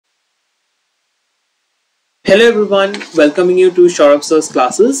Hello everyone, welcoming you to Saurabh Sir's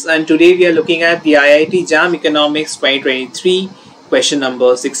classes, and today we are looking at the IIT JAM Economics 2023 question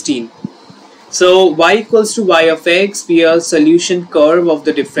number 16. So y equals to y of x be a solution curve of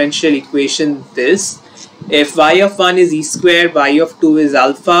the differential equation this. If y of 1 is e square, y of 2 is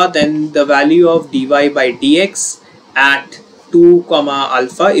alpha, then the value of dy by dx at 2 comma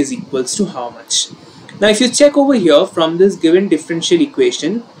alpha is equals to how much? Now if you check over here from this given differential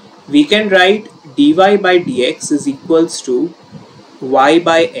equation, we can write dy by dx is equals to y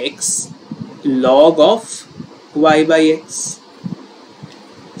by x log of y by x.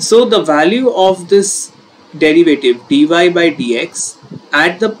 So the value of this derivative dy by dx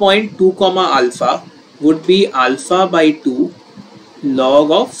at the point 2 comma alpha would be alpha by 2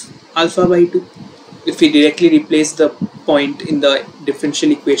 log of alpha by 2 if we directly replace the point in the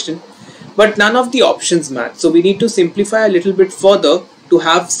differential equation. But none of the options match, so we need to simplify a little bit further to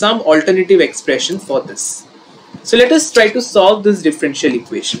have some alternative expression for this. So let us try to solve this differential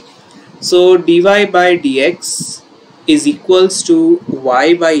equation. So dy by dx is equals to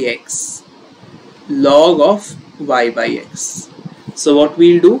y by x log of y by x. So what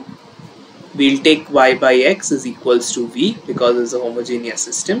we'll do, we'll take y by x is equals to v because it's a homogeneous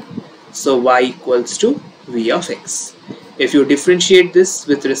system. So y equals to v of x. If you differentiate this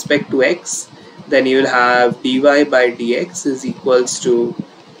with respect to x, then you will have dy by dx is equals to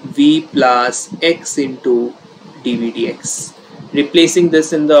v plus x into dv dx. Replacing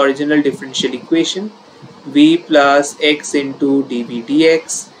this in the original differential equation, v plus x into dv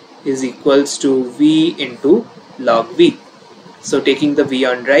dx is equals to v into log v. So taking the v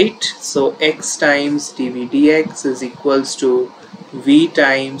on right, so x times dv dx is equals to v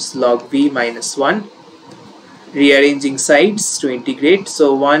times log v minus 1. Rearranging sides to integrate,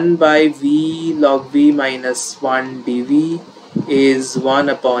 so 1 by v log v minus 1 dv is 1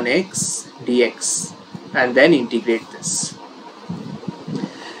 upon x dx, and then integrate this.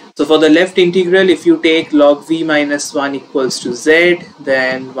 So for the left integral, if you take log v minus 1 equals to z,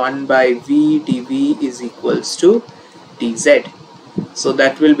 then 1 by v dv is equals to dz. So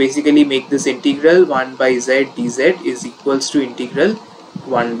that will basically make this integral 1 by z dz is equals to integral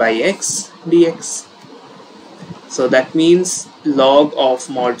 1 by x dx. So that means log of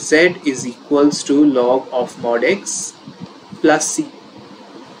mod z is equals to log of mod x plus c.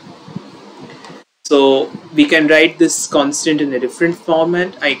 So we can write this constant in a different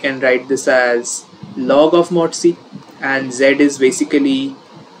format. I can write this as log of mod c, and z is basically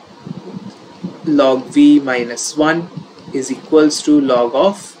log v minus 1 is equals to log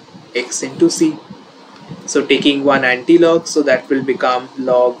of x into c. So taking one anti-log, so that will become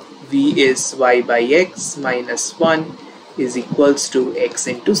log v is y by x minus 1 is equals to x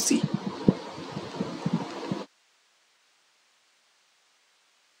into c.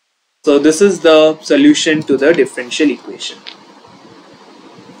 So this is the solution to the differential equation.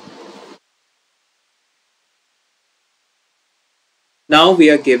 Now we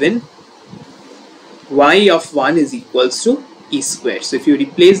are given y of 1 is equals to e square. So if you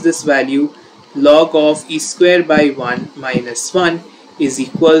replace this value, log of e square by 1 minus 1 is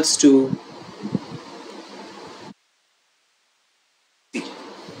equals to c.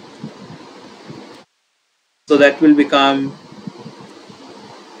 So that will become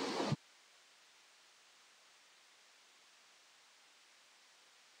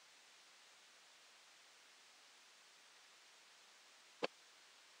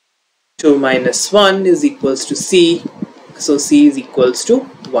two minus 1 is equals to c. So c is equals to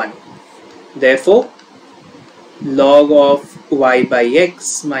 1. Therefore log of y by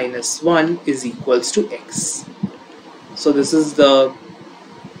x minus 1 is equals to x. So this is the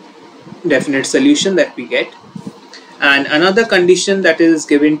definite solution that we get. And another condition that is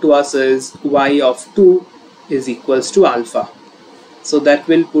given to us is y of 2 is equals to alpha. So that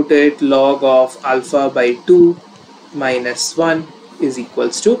will put it log of alpha by 2 minus 1 is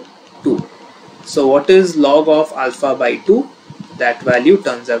equals to 2. So what is log of alpha by 2? That value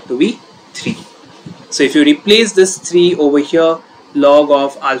turns out to be 3. So if you replace this 3 over here, log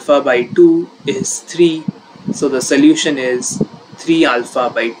of alpha by 2 is 3. So the solution is 3 alpha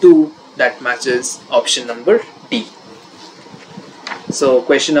by 2. That matches option number D. So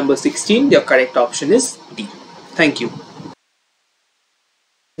question number 16, the correct option is D. Thank you.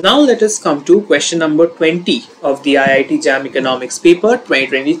 Now let us come to question number 20 of the IIT JAM Economics paper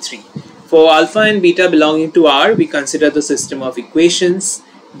 2023. For alpha and beta belonging to R, we consider the system of equations,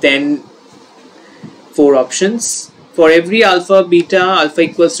 then 4 options. For every alpha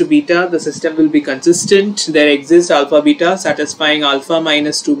equals to beta, the system will be consistent. There exists alpha beta satisfying alpha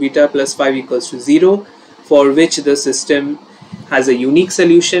minus 2 beta plus 5 equals to 0, for which the system has a unique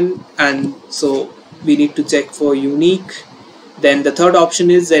solution, and so we need to check for unique. Then the third option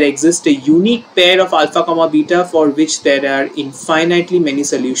is there exists a unique pair of alpha comma beta for which there are infinitely many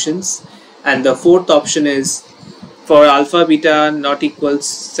solutions. And the fourth option is for alpha beta not equals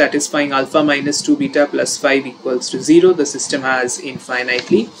satisfying alpha minus 2 beta plus 5 equals to 0, the system has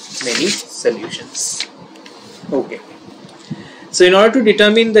infinitely many solutions. Okay. So in order to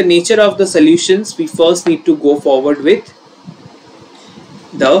determine the nature of the solutions, we first need to go forward with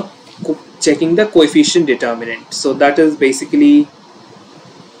the checking the coefficient determinant. So that is basically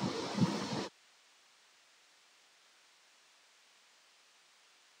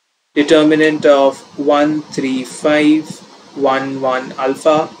determinant of 1, 3, 5, 1, 1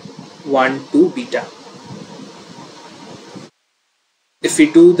 alpha, 1, 2 beta. If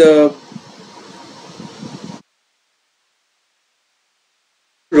we do the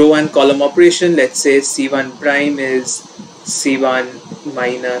row and column operation, let's say C1 prime is C1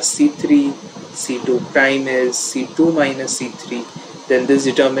 minus C3, C2 prime is C2 minus C3, then this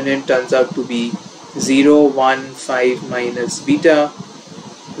determinant turns out to be 0, 1, 5 minus beta,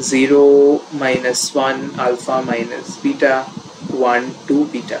 0 minus 1 alpha minus beta, 1, 2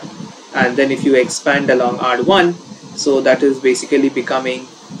 beta. And then if you expand along R1, so that is basically becoming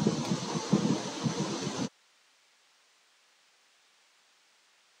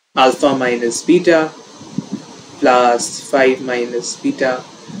alpha minus beta plus 5 minus beta.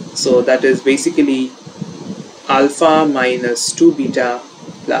 So that is basically alpha minus 2 beta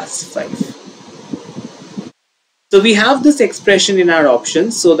plus 5. So we have this expression in our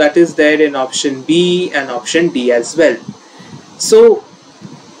options. So that is there in option B and option D as well. So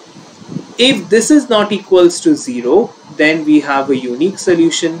if this is not equals to 0, then we have a unique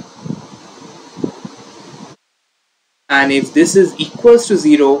solution. And if this is equals to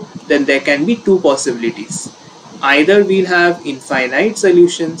 0, then there can be two possibilities. Either we'll have infinite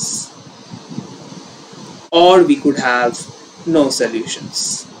solutions, or we could have no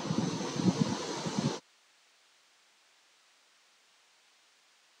solutions.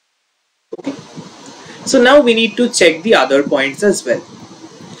 Okay. So now we need to check the other points as well.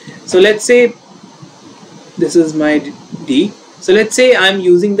 So let's say this is my D. So let's say I'm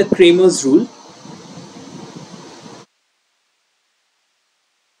using the Cramer's rule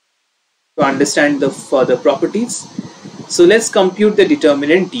to understand the further properties. So let's compute the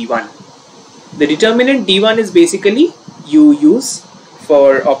determinant D1. The determinant D1 is basically you use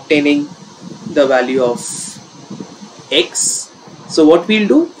for obtaining the value of X. So what we'll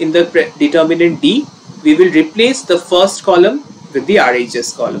do in the determinant D, we will replace the first column with the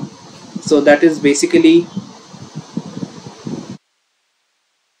RHS column. So that is basically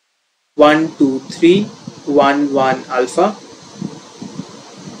 1, 2, 3, 1, 1 alpha,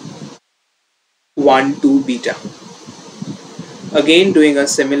 1, 2 beta. Again doing a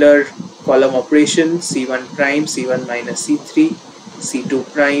similar column operation, C1 prime, C1 minus C3,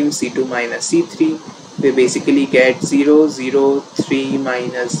 C2 prime, C2 minus C3. We basically get 0, 0, 3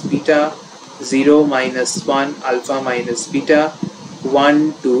 minus beta, 0 minus 1 alpha minus beta,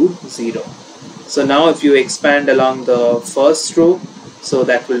 1, 2, 0. So now if you expand along the first row, so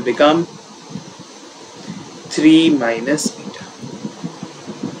that will become 3 minus beta.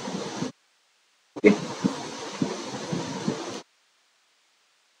 Okay.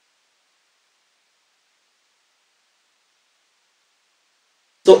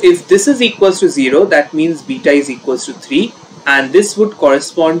 So if this is equals to 0, that means beta is equals to 3, and this would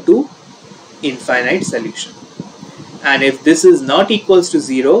correspond to infinite solution. And if this is not equals to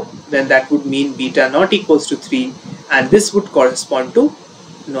 0, then that would mean beta not equals to 3, and this would correspond to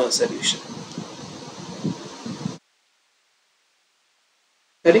no solution.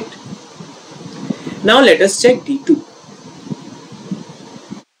 Correct? Now let us check D2.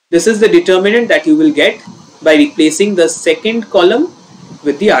 This is the determinant that you will get by replacing the second column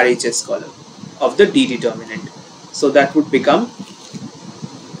with the RHS column of the D determinant. So that would become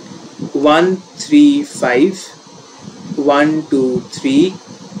 1, 3, 5, 1, 2, 3,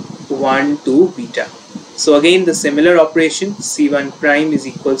 1, 2 beta. So again the similar operation, C1 prime is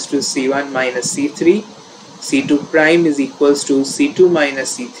equals to C1 minus C3, C2 prime is equals to C2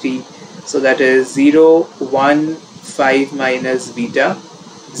 minus C3. So that is 0, 1, 5 minus beta,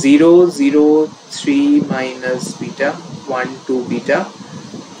 0, 0, 3 minus beta, 1, 2 beta,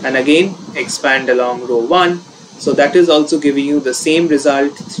 and again expand along row 1. So that is also giving you the same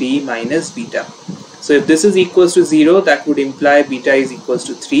result, 3 minus beta. So if this is equals to 0, that would imply beta is equals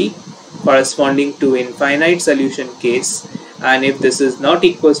to 3, corresponding to infinite solution case. And if this is not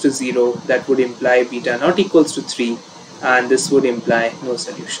equals to 0, that would imply beta not equals to 3, and this would imply no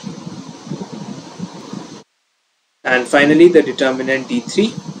solution. And finally the determinant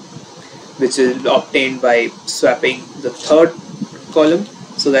D3. which is obtained by swapping the third column.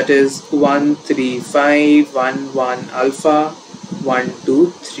 So that is 1, 3, 5, 1, 1 alpha, 1, 2,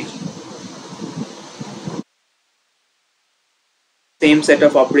 3. Same set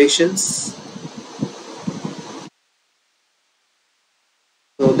of operations.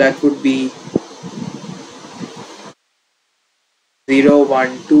 So that would be 0,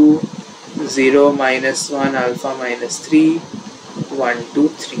 1, 2, 0, minus 1, alpha, minus 3, 1, 2,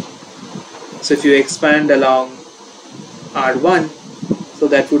 3. So if you expand along R1, so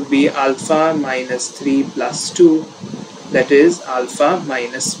that would be alpha minus 3 plus 2, that is alpha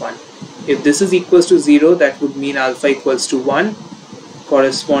minus 1. If this is equals to 0, that would mean alpha equals to 1,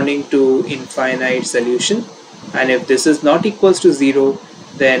 corresponding to infinite solution. And if this is not equals to 0,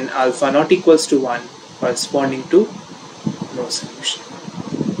 then alpha not equals to 1, corresponding to no solution.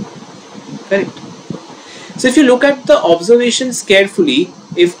 Correct. So if you look at the observations carefully,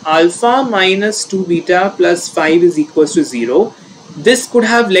 if alpha minus 2 beta plus 5 is equals to 0, this could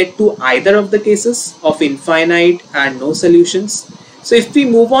have led to either of the cases of infinite and no solutions. So if we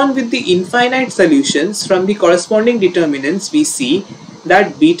move on with the infinite solutions, from the corresponding determinants we see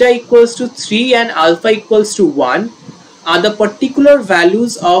that beta equals to 3 and alpha equals to 1 are the particular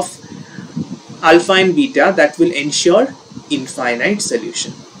values of alpha and beta that will ensure infinite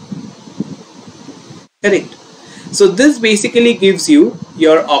solution. Correct. So this basically gives you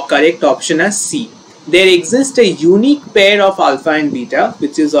your correct option as C. There exists a unique pair of alpha and beta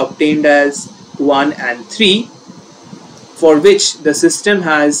which is obtained as 1 and 3, for which the system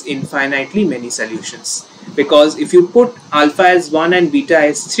has infinitely many solutions. Because if you put alpha as 1 and beta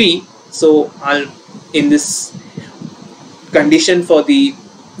as 3, so in this condition for the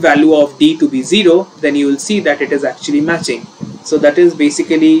value of D to be 0, then you will see that it is actually matching. So that is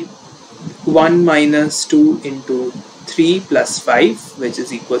basically 1 minus 2 into 3 plus 5, which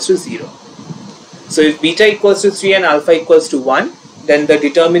is equals to 0. So if beta equals to 3 and alpha equals to 1, then the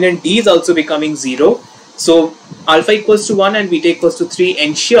determinant D is also becoming 0. So alpha equals to 1 and beta equals to 3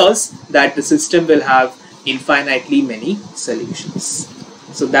 ensures that the system will have infinitely many solutions.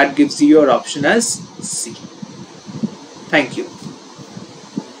 So that gives you your option as C. Thank you.